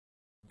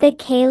The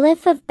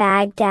Caliph of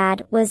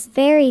Baghdad was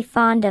very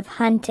fond of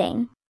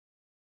hunting.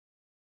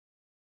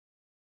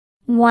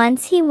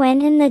 Once he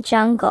went in the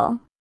jungle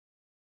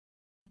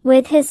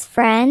with his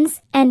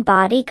friends and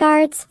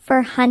bodyguards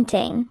for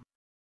hunting.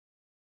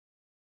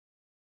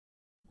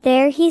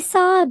 There he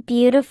saw a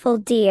beautiful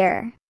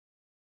deer.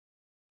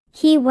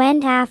 He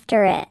went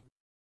after it.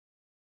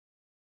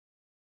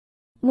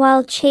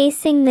 While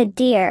chasing the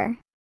deer,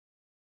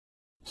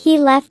 he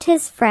left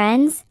his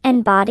friends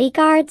and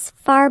bodyguards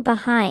far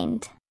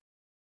behind.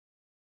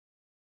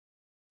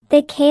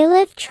 The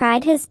Caliph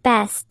tried his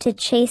best to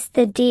chase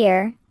the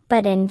deer,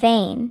 but in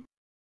vain.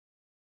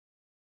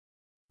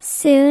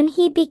 Soon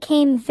he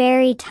became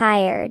very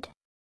tired.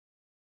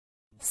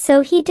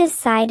 So he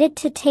decided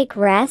to take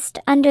rest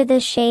under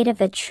the shade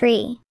of a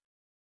tree.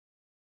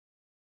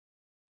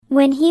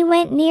 When he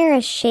went near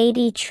a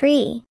shady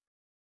tree,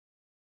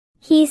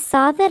 he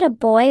saw that a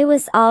boy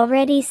was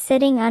already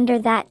sitting under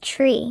that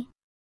tree.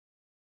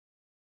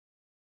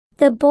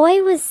 The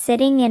boy was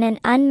sitting in an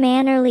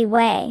unmannerly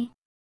way,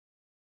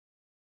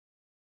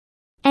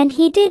 and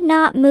he did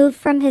not move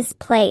from his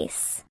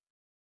place,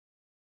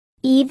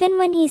 even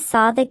when he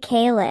saw the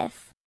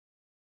Caliph.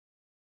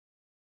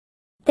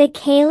 The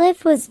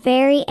Caliph was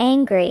very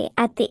angry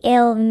at the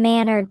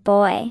ill-mannered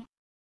boy.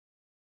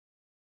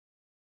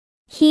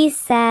 He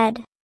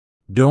said,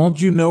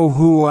 "Don't you know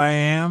who I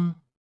am?"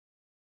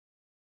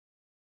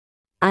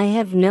 "I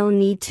have no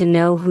need to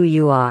know who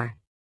you are,"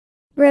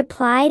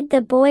 replied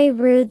the boy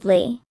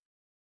rudely.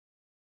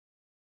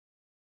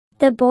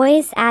 The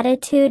boy's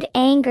attitude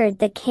angered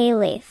the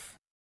Caliph.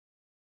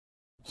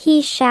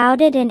 He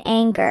shouted in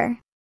anger,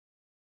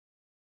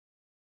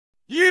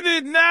 "You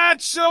did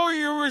not show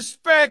your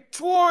respect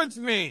towards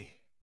me.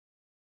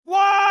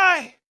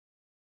 Why?"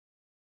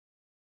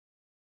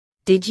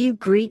 "Did you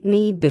greet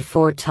me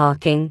before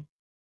talking?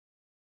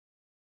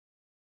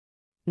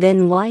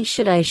 Then why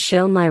should I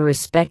show my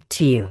respect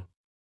to you?"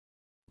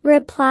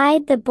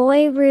 replied the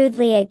boy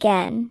rudely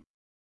again.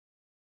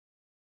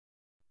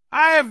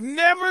 "I have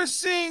never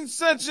seen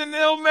such an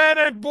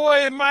ill-mannered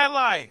boy in my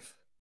life,"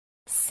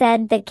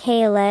 said the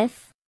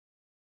Caliph.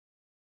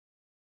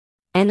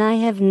 "And I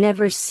have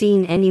never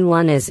seen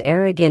anyone as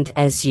arrogant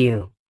as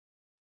you,"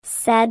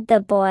 said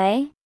the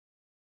boy.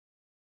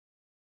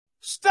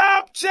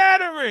 "Stop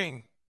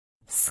chattering,"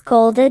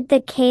 scolded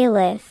the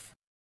Caliph.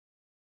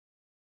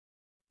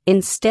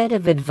 "Instead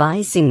of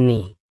advising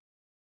me,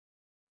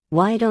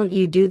 why don't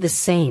you do the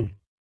same?"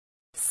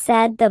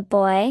 said the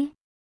boy.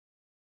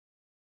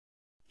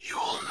 "You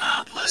will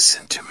not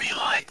listen to me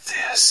like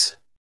this.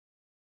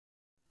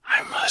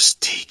 I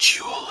must teach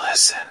you a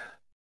lesson.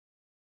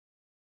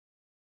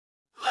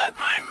 Let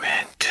my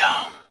men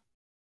come,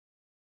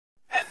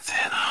 and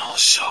then I'll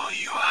show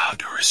you how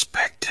to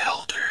respect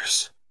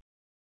elders."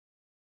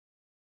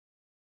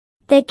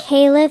 The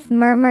Caliph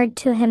murmured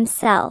to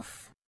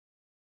himself.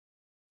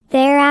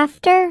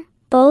 Thereafter,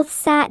 both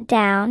sat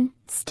down,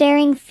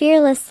 staring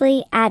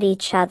fearlessly at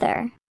each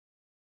other.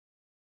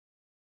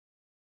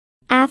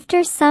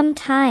 After some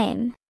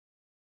time,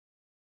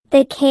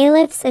 the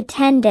Caliph's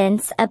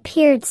attendants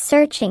appeared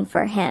searching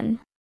for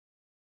him.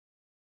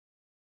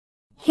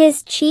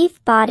 His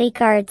chief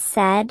bodyguard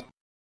said,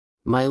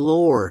 "My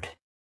lord,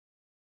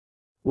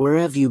 where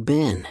have you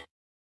been?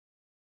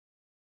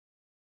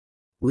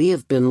 We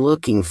have been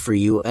looking for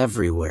you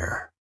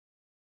everywhere."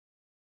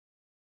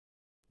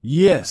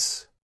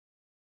 "Yes,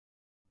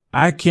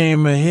 I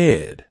came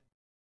ahead.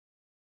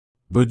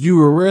 But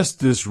you arrest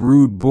this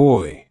rude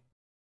boy.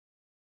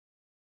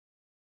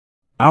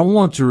 I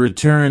want to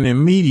return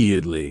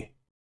immediately.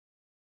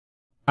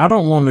 I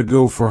don't want to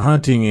go for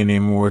hunting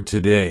anymore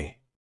today,"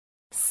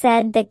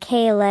 said the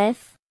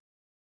Caliph.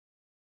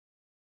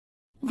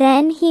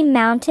 Then he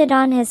mounted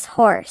on his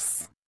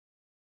horse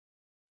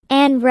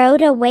and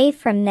rode away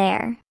from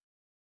there.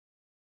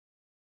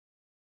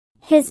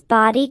 His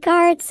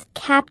bodyguards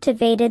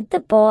captivated the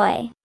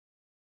boy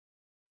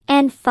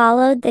and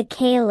followed the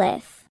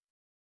Caliph.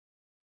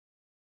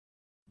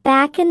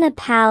 Back in the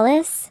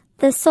palace,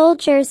 the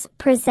soldiers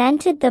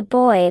presented the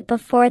boy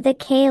before the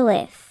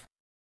Caliph.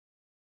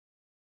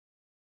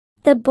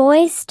 The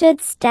boy stood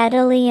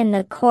steadily in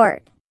the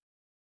court.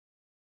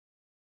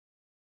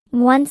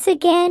 Once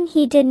again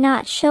he did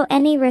not show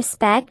any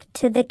respect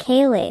to the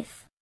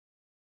Caliph.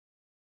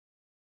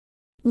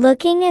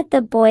 Looking at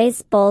the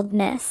boy's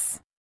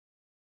boldness,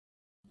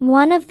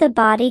 one of the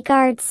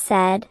bodyguards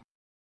said,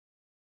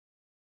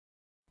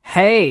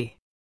 "Hey,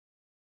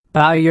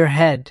 bow your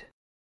head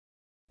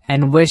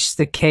and wish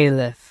the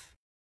Caliph."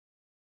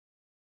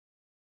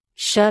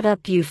 "Shut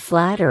up, you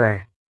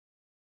flatterer,"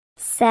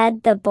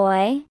 said the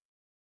boy.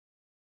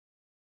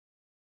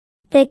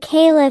 The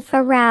Caliph,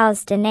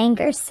 aroused in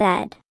anger,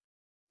 said,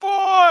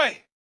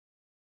 "Boy,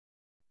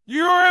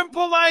 your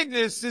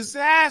impoliteness is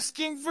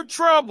asking for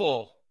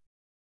trouble.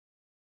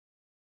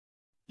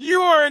 You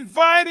are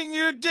inviting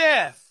your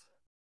death."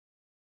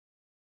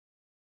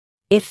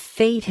 "If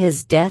fate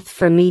has death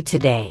for me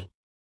today,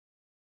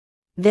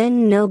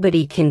 then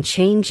nobody can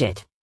change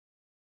it.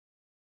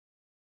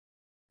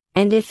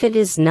 And if it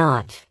is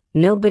not,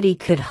 nobody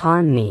could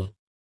harm me.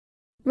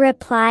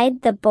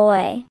 replied the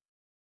boy.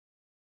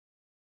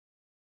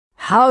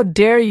 How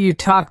dare you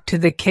talk to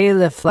the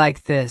Caliph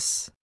like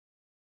this?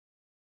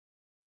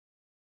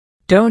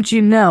 Don't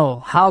you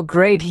know how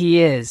great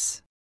he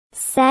is?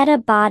 said a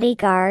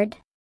bodyguard.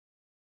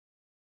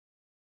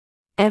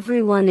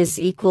 Everyone is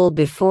equal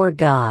before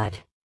God,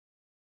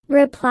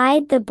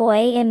 replied the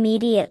boy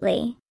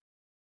immediately.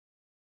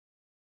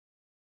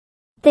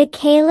 The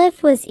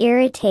Caliph was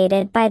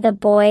irritated by the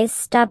boy's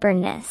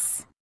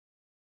stubbornness.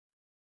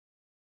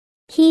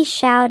 He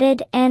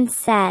shouted and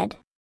said,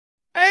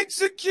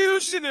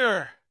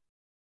 Executioner!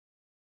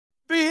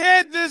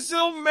 Behead this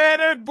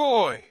ill-mannered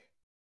boy!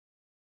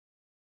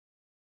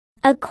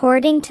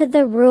 According to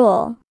the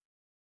rule,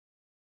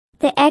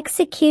 the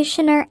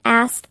executioner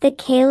asked the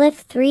Caliph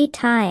 3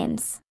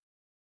 times,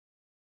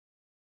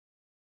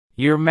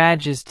 Your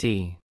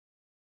Majesty,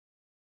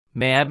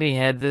 may I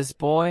behead this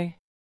boy?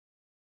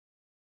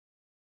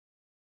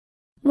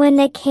 When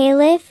the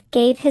Caliph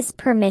gave his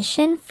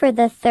permission for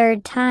the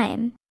 3rd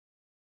time,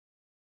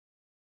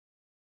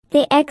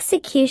 the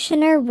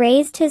executioner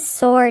raised his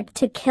sword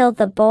to kill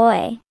the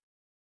boy.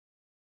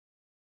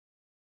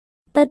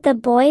 But the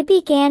boy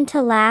began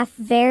to laugh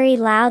very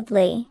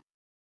loudly.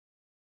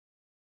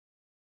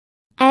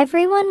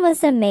 Everyone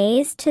was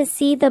amazed to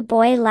see the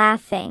boy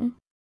laughing.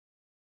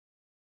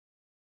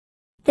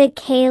 The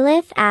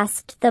Caliph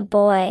asked the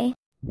boy,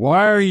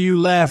 Why are you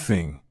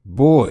laughing,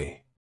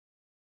 boy?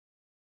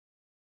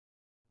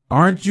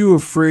 Aren't you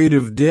afraid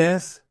of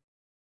death?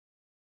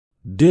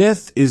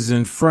 Death is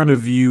in front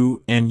of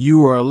you and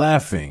you are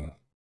laughing.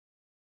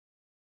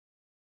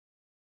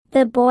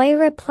 The boy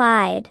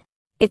replied,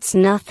 It's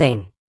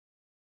nothing.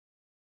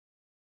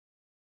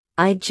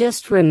 I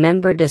just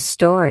remembered a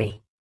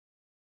story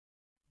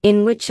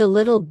in which a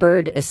little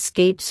bird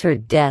escapes her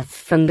death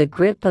from the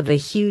grip of a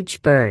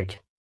huge bird.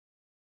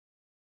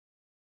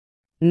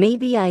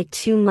 Maybe I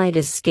too might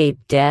escape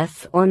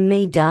death or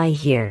may die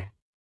here.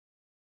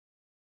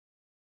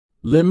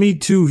 Let me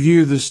too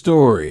hear the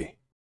story,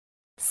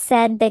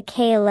 said the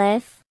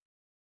Caliph.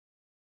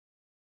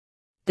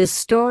 The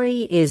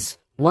story is,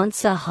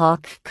 once a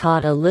hawk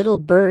caught a little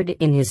bird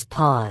in his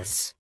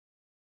paws.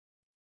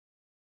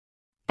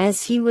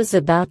 As he was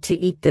about to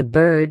eat the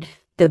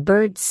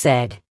bird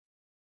said,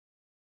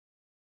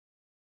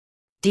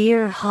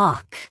 Dear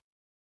hawk,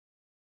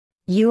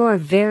 you are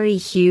very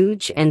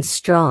huge and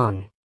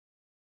strong,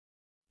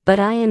 but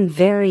I am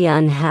very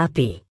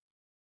unhappy.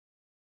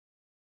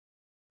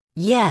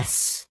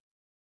 Yes,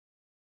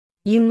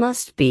 you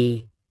must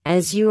be,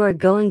 as you are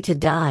going to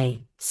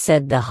die,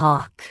 said the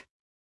hawk.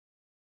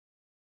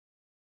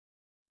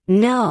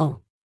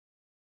 No,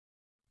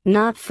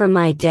 not for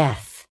my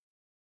death,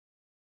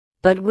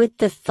 but with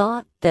the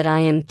thought that I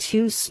am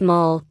too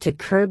small to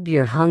curb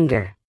your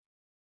hunger.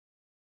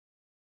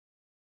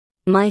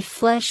 My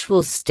flesh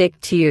will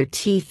stick to your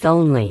teeth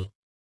only,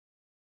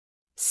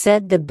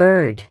 said the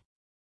bird.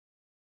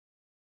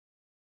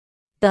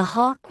 The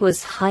hawk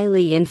was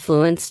highly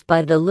influenced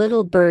by the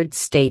little bird's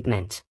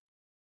statement.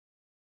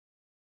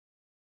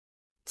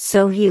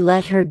 So he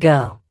let her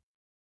go,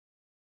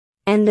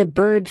 and the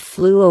bird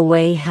flew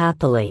away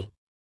happily.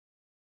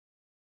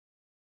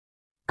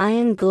 I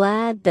am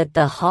glad that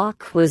the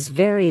hawk was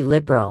very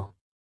liberal.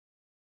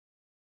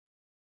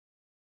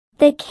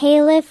 The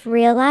Caliph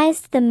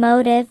realized the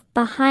motive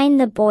behind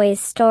the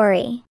boy's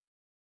story.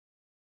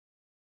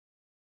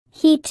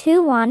 He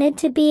too wanted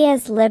to be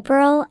as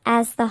liberal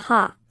as the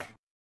hawk.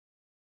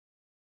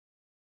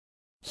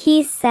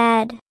 He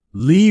said,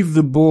 Leave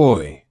the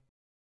boy,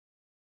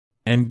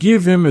 and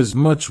give him as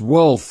much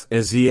wealth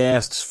as he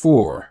asks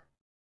for.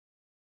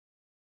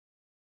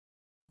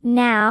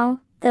 Now,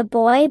 the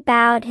boy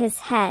bowed his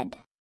head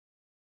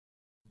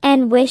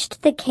and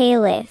wished the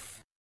Caliph,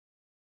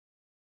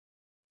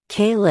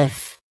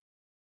 Caliph,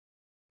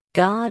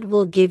 God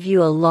will give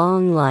you a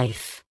long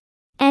life.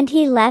 and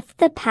he left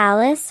the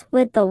palace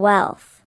with the wealth.